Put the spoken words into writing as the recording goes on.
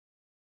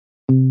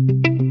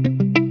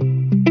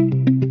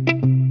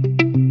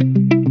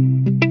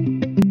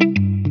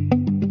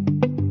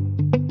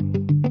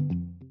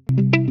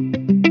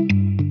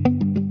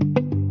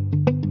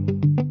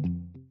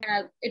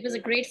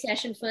great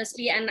session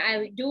firstly. And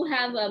I do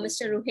have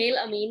Mr. Ruhail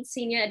Amin,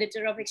 Senior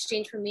Editor of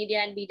Exchange for Media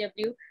and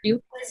BW,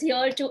 who is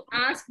here to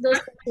ask those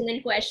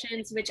pertinent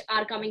questions which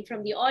are coming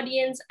from the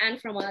audience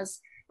and from us.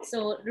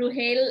 So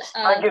Ruhail.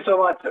 Thank you so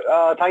much.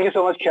 Thank you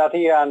so much,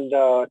 Khyati,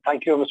 and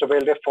thank you, Mr.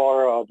 Welde,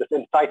 for this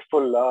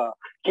insightful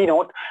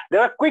keynote.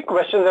 There are quick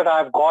questions that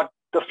I've got.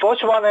 The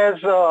first one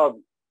is,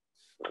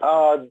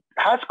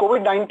 has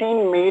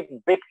COVID-19 made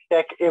big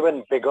tech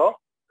even bigger?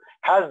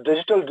 Has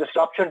digital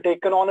disruption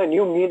taken on a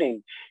new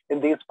meaning in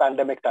these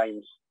pandemic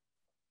times?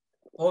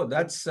 Oh,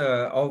 that's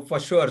for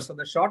sure. So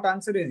the short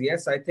answer is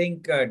yes. I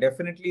think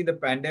definitely the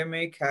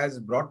pandemic has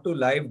brought to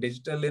life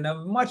digital in a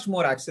much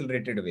more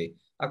accelerated way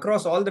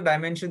across all the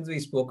dimensions we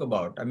spoke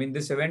about. I mean,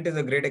 this event is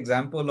a great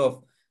example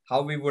of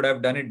how we would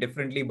have done it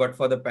differently, but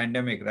for the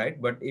pandemic,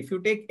 right? But if you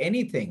take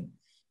anything,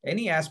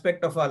 any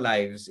aspect of our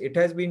lives, it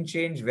has been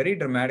changed very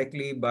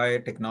dramatically by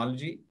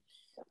technology.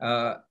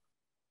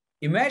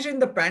 Imagine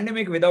the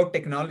pandemic without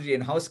technology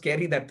and how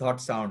scary that thought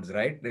sounds,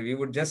 right? It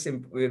would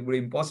be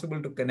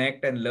impossible to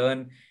connect and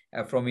learn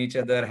from each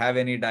other, have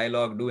any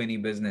dialogue, do any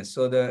business.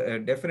 So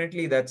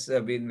definitely that's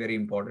been very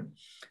important.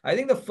 I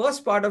think the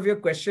first part of your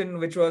question,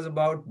 which was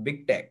about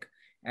big tech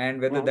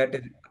and whether that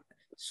is,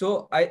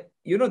 so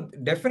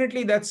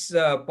definitely that's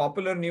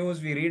popular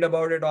news. We read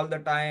about it all the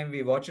time.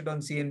 We watch it on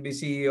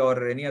CNBC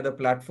or any other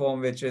platform,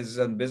 which is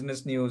on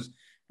business news.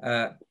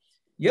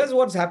 Here's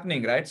what's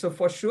happening, right? So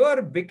for sure,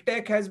 big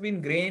tech has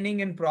been gaining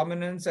in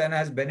prominence and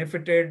has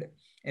benefited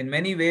in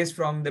many ways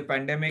from the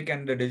pandemic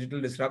and the digital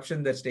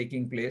disruption that's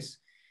taking place.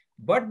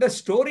 But the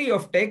story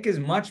of tech is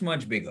much,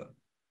 much bigger.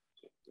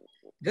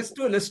 Just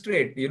to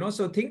illustrate,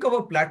 so think of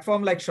a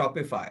platform like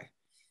Shopify,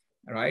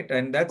 right?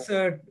 And that's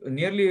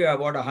nearly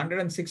about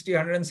 160,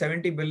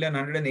 170 billion,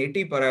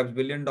 180 perhaps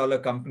billion-dollar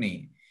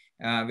company.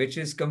 Which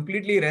is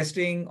completely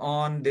resting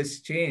on this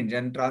change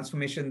and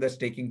transformation that's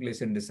taking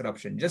place in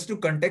disruption. Just to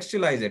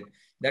contextualize it,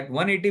 that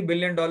 $180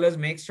 billion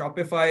makes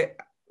Shopify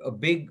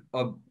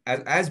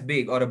as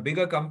big or a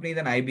bigger company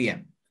than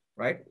IBM,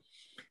 right?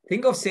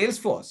 Think of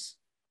Salesforce,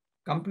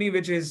 company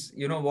which is,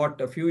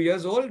 a few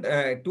years old,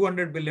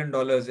 $200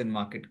 billion in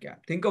market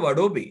cap. Think of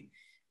Adobe,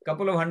 a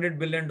couple of $100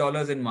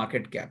 billion in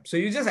market cap. So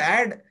you just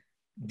add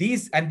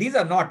these, and these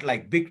are not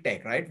like big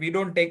tech, right?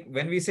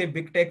 When we say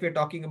big tech, we're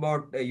talking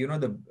about,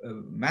 the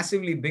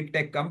massively big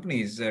tech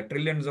companies,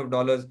 trillions of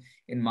dollars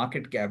in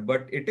market cap.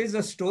 But it is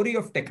a story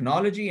of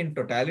technology in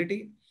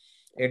totality.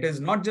 It is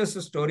not just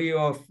a story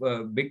of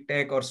big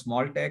tech or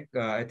small tech.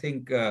 I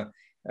think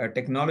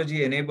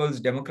technology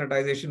enables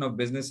democratization of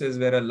businesses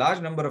where a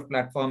large number of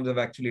platforms have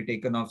actually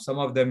taken off. Some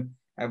of them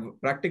have,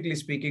 practically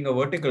speaking, a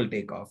vertical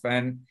takeoff.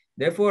 And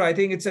therefore, I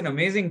think it's an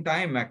amazing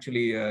time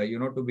actually,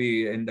 to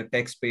be in the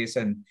tech space.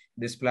 And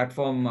this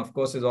platform, of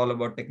course, is all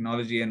about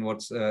technology and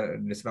what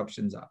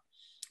disruptions are.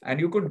 And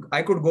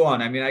I could go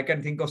on. I mean, I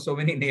can think of so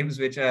many names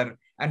which are,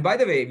 and by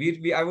the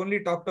way, I've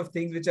only talked of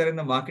things which are in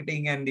the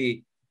marketing and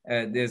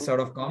the sort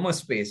of commerce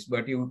space,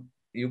 but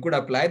you could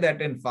apply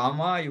that in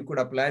pharma, you could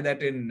apply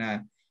that in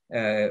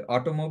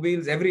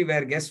automobiles,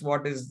 everywhere. Guess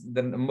what is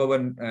the number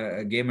one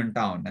game in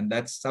town? And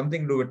that's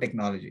something to do with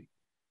technology.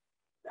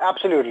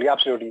 Absolutely,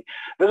 absolutely.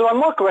 There's one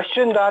more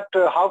question that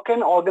how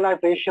can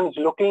organizations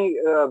look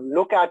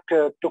at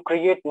to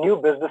create new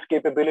business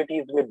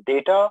capabilities with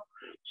data,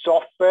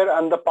 software,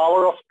 and the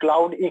power of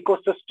cloud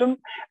ecosystem,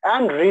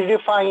 and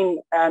redefine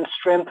and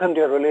strengthen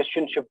their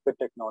relationship with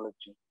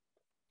technology?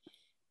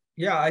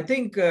 Yeah, I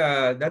think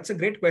that's a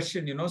great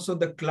question. So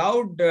the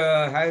cloud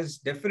has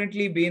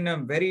definitely been a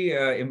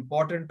very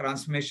important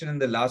transformation in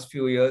the last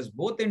few years,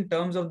 both in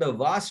terms of the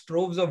vast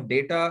troves of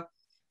data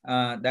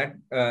that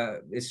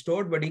is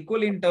stored, but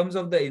equally in terms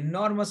of the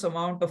enormous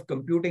amount of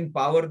computing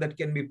power that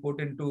can be put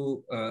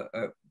into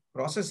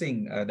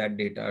processing that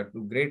data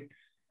to great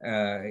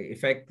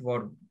effect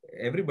for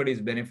everybody's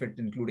benefit,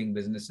 including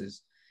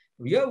businesses.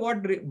 Here,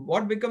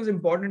 what becomes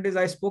important is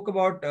I spoke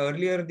about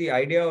earlier the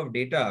idea of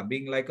data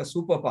being like a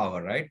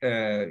superpower, right?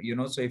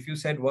 So if you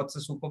said what's a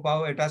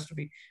superpower, it has to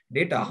be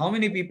data. How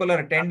many people are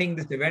attending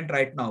this event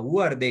right now? Who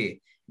are they?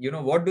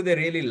 What do they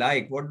really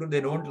like? What do they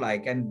don't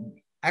like? And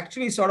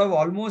actually sort of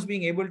almost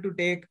being able to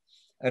take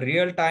a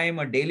real time,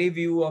 a daily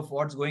view of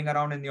what's going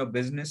around in your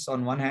business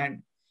on one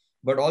hand,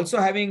 but also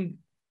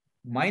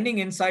mining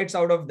insights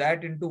out of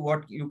that into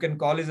what you can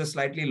call is a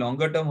slightly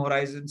longer term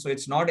horizon. So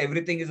it's not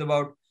everything is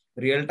about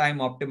real-time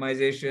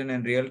optimization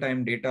and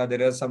real-time data.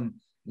 There are some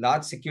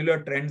large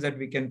secular trends that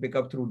we can pick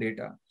up through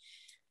data.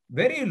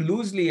 Very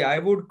loosely, I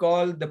would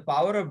call the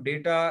power of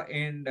data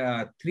in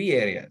three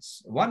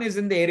areas. One is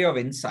in the area of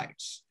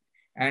insights,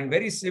 and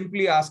very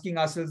simply asking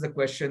ourselves the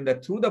question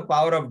that through the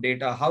power of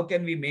data, how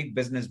can we make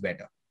business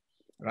better,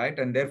 right?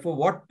 And therefore,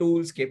 what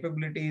tools,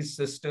 capabilities,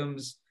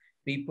 systems,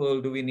 people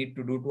do we need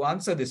to do to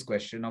answer this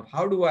question of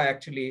how do I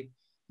actually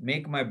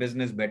make my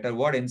business better?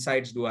 What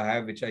insights do I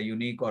have which are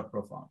unique or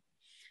profound?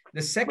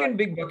 The second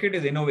big bucket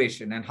is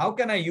innovation. And how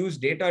can I use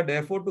data,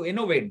 therefore, to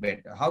innovate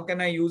better? How can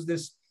I use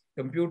this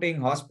computing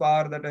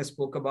horsepower that I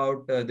spoke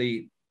about,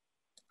 the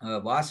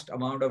vast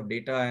amount of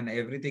data and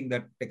everything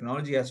that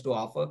technology has to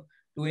offer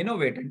to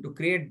innovate and to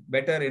create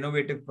better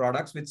innovative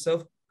products which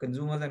serve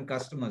consumers and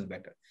customers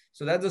better.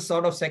 So that's the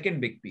sort of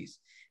second big piece.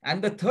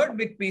 And the third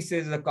big piece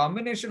is a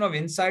combination of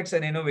insights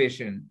and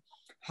innovation.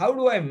 How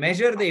do I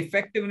measure the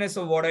effectiveness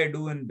of what I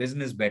do in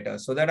business better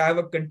so that I have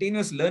a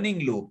continuous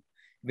learning loop,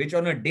 which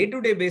on a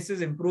day-to-day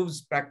basis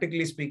improves,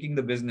 practically speaking,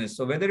 the business.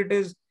 So whether it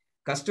is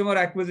customer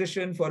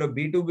acquisition for a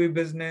B2B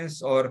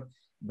business or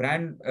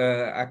brand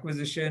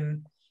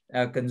acquisition,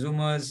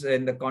 consumers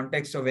in the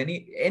context of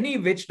any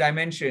which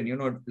dimension,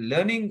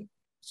 learning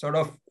sort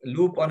of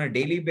loop on a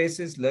daily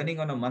basis, learning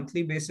on a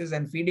monthly basis,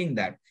 and feeding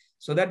that.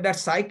 So that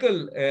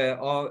cycle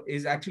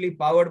is actually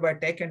powered by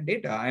tech and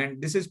data.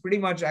 And this is pretty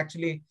much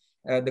actually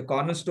the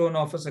cornerstone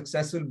of a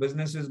successful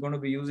business is going to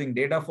be using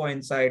data for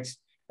insights,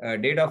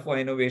 data for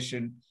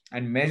innovation,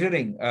 and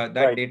measuring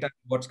that data,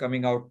 what's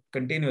coming out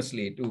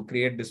continuously to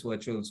create this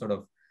virtual sort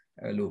of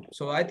loop.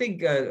 So I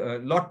think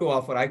a lot to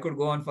offer. I could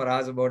go on for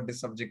hours about this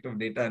subject of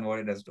data and what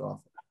it has to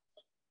offer.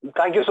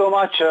 Thank you so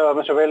much,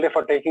 Mr. Welde,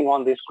 for taking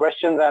on these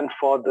questions and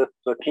for this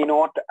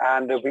keynote.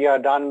 And we are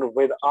done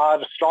with our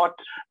slot.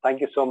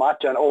 Thank you so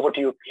much. And over to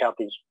you,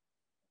 Khyati.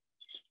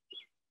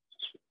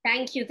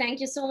 Thank you. Thank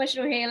you so much,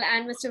 Ruhail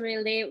and Mr.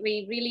 Welde.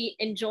 We really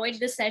enjoyed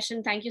this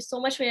session. Thank you so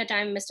much for your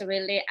time, Mr.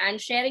 Welde,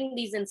 and sharing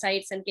these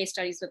insights and case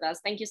studies with us.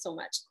 Thank you so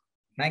much.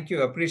 Thank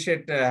you.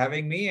 Appreciate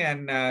having me,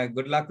 and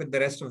good luck with the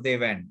rest of the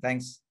event.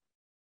 Thanks.